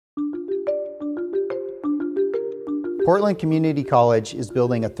Portland Community College is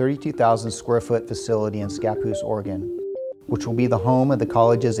building a 32,000 square foot facility in Scappoose, Oregon, which will be the home of the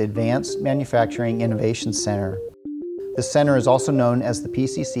college's Advanced Manufacturing Innovation Center. The center is also known as the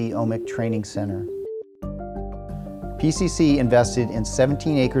PCC OMIC Training Center. PCC invested in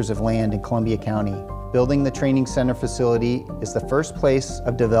 17 acres of land in Columbia County. Building the training center facility is the first place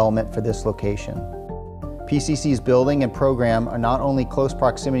of development for this location. PCC's building and program are not only close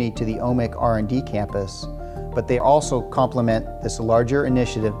proximity to the OMIC R&D campus, but they also complement this larger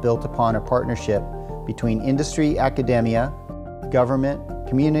initiative built upon a partnership between industry, academia, government,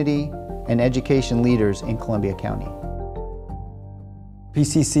 community, and education leaders in Columbia County.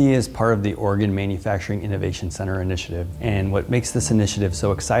 PCC is part of the Oregon Manufacturing Innovation Center initiative, and what makes this initiative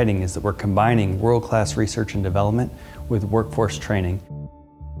so exciting is that we're combining world-class research and development with workforce training.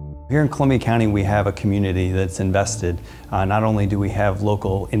 Here in Columbia County, we have a community that's invested. Not only do we have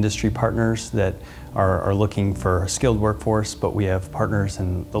local industry partners that are looking for a skilled workforce, but we have partners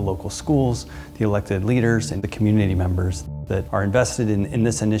in the local schools, the elected leaders, and the community members that are invested in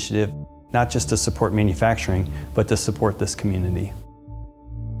this initiative, not just to support manufacturing, but to support this community.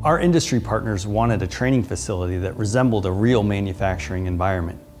 Our industry partners wanted a training facility that resembled a real manufacturing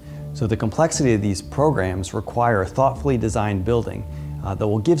environment. So the complexity of these programs require a thoughtfully designed building that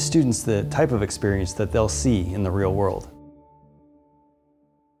will give students the type of experience that they'll see in the real world.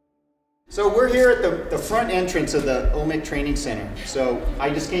 So we're here at the front entrance of the OMIC Training Center. So I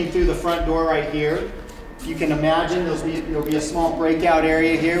just came through the front door right here. You can imagine there'll be a small breakout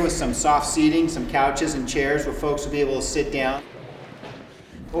area here with some soft seating, some couches and chairs where folks will be able to sit down.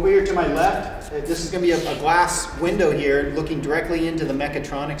 Over here to my left, this is going to be a glass window here looking directly into the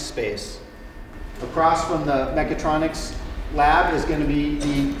mechatronics space. Across from the mechatronics lab is going to be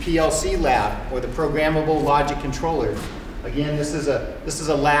the PLC lab, or the programmable logic controller. Again, this is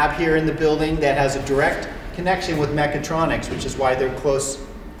a lab here in the building that has a direct connection with mechatronics, which is why they're close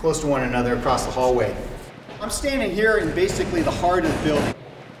to one another across the hallway. I'm standing here in basically the heart of the building.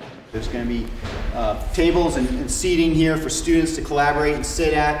 There's going to be tables and seating here for students to collaborate and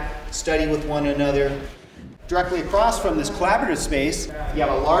sit at, study with one another. Directly across from this collaborative space, you have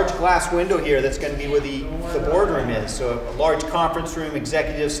a large glass window here that's going to be where the boardroom is. So a large conference room,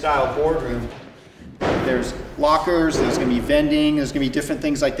 executive style boardroom. There's lockers, there's going to be vending, there's going to be different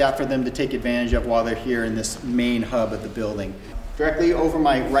things like that for them to take advantage of while they're here in this main hub of the building. Directly over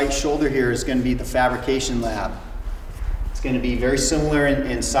my right shoulder here is going to be the fabrication lab. It's going to be very similar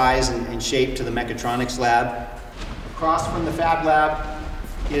in size and shape to the mechatronics lab. Across from the fab lab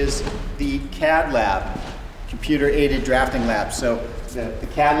is the CAD lab, computer aided drafting lab. So the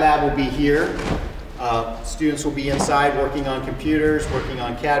CAD lab will be here. Students will be inside working on computers, working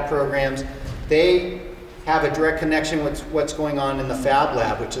on CAD programs. They have a direct connection with what's going on in the fab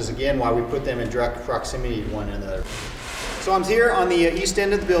lab, which is again why we put them in direct proximity to one another. So I'm here on the east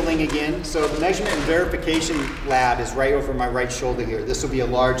end of the building again. So the measurement and verification lab is right over my right shoulder here. This will be a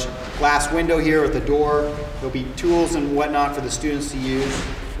large glass window here with a door. There'll be tools and whatnot for the students to use.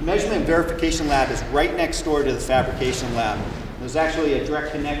 The measurement and verification lab is right next door to the fabrication lab. There's actually a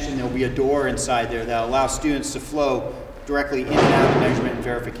direct connection. There'll be a door inside there that allows students to flow directly in and out of the measurement and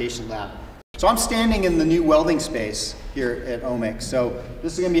verification lab. So I'm standing in the new welding space here at OMIC. So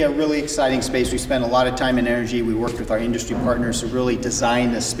this is going to be a really exciting space. We spent a lot of time and energy. We worked with our industry partners to really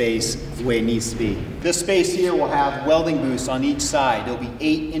design this space the way it needs to be. This space here will have welding booths on each side. There'll be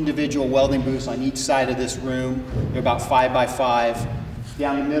 8 individual welding booths on each side of this room. They're about 5 by 5.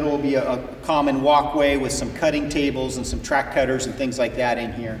 Down the middle will be a common walkway with some cutting tables and some track cutters and things like that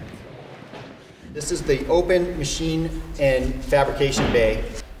in here. This is the open machine and fabrication bay.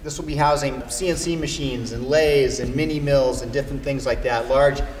 This will be housing CNC machines and lathes and mini mills and different things like that.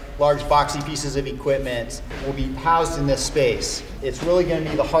 Large boxy pieces of equipment will be housed in this space. It's really going to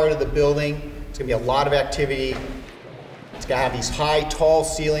be the heart of the building. It's going to be a lot of activity. It's going to have these high, tall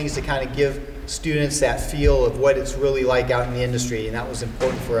ceilings to kind of give students that feel of what it's really like out in the industry, and that was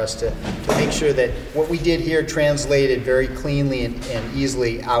important for us to make sure that what we did here translated very cleanly and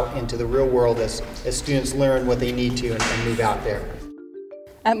easily out into the real world as students learn what they need to and move out there.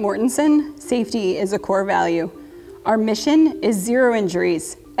 At Mortenson, safety is a core value. Our mission is 0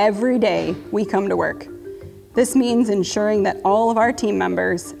 injuries every day we come to work. This means ensuring that all of our team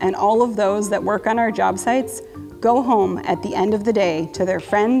members and all of those that work on our job sites go home at the end of the day to their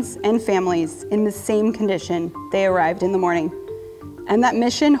friends and families in the same condition they arrived in the morning. And that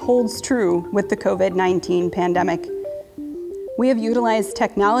mission holds true with the COVID-19 pandemic. We have utilized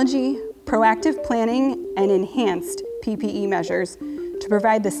technology, proactive planning, and enhanced PPE measures to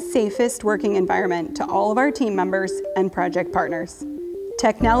provide the safest working environment to all of our team members and project partners.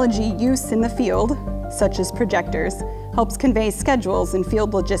 Technology use in the field, such as projectors, helps convey schedules and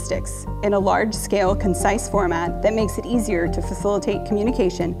field logistics in a large-scale, concise format that makes it easier to facilitate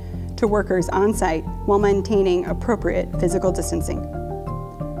communication to workers on site while maintaining appropriate physical distancing.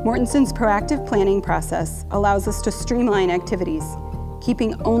 Mortenson's proactive planning process allows us to streamline activities,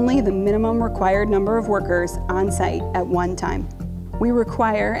 keeping only the minimum required number of workers on site at one time. We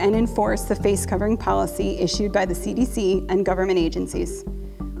require and enforce the face covering policy issued by the CDC and government agencies.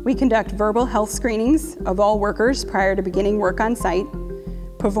 We conduct verbal health screenings of all workers prior to beginning work on site,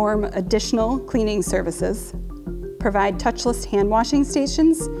 perform additional cleaning services, provide touchless hand washing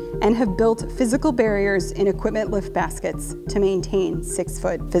stations, and have built physical barriers in equipment lift baskets to maintain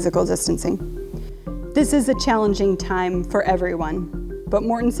 6-foot physical distancing. This is a challenging time for everyone, but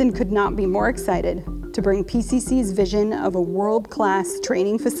Mortenson could not be more excited to bring PCC's vision of a world-class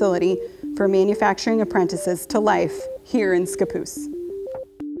training facility for manufacturing apprentices to life here in Scappoose.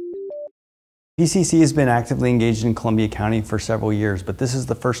 PCC has been actively engaged in Columbia County for several years, but this is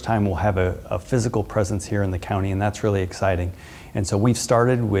the first time we'll have a physical presence here in the county, and that's really exciting. And so we've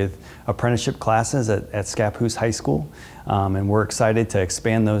started with apprenticeship classes at Scappoose High School, and we're excited to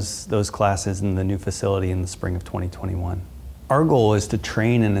expand those classes in the new facility in the spring of 2021. Our goal is to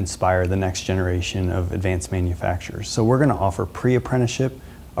train and inspire the next generation of advanced manufacturers. So we're going to offer pre-apprenticeship,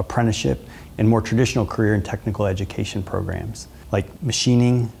 apprenticeship, and more traditional career and technical education programs like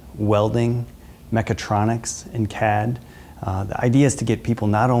machining, welding, mechatronics, and CAD. The idea is to get people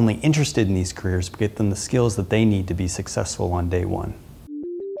not only interested in these careers, but get them the skills that they need to be successful on day one.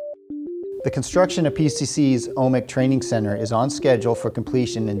 The construction of PCC's OMIC Training Center is on schedule for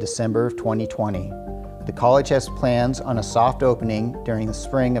completion in December of 2020. The college has plans on a soft opening during the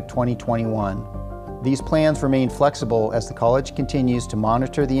spring of 2021. These plans remain flexible as the college continues to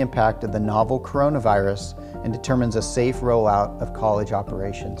monitor the impact of the novel coronavirus and determines a safe rollout of college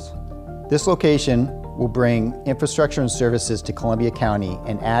operations. This location will bring infrastructure and services to Columbia County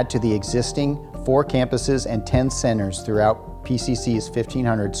and add to the existing 4 campuses and 10 centers throughout PCC's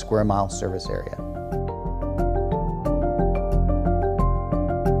 1,500 square mile service area.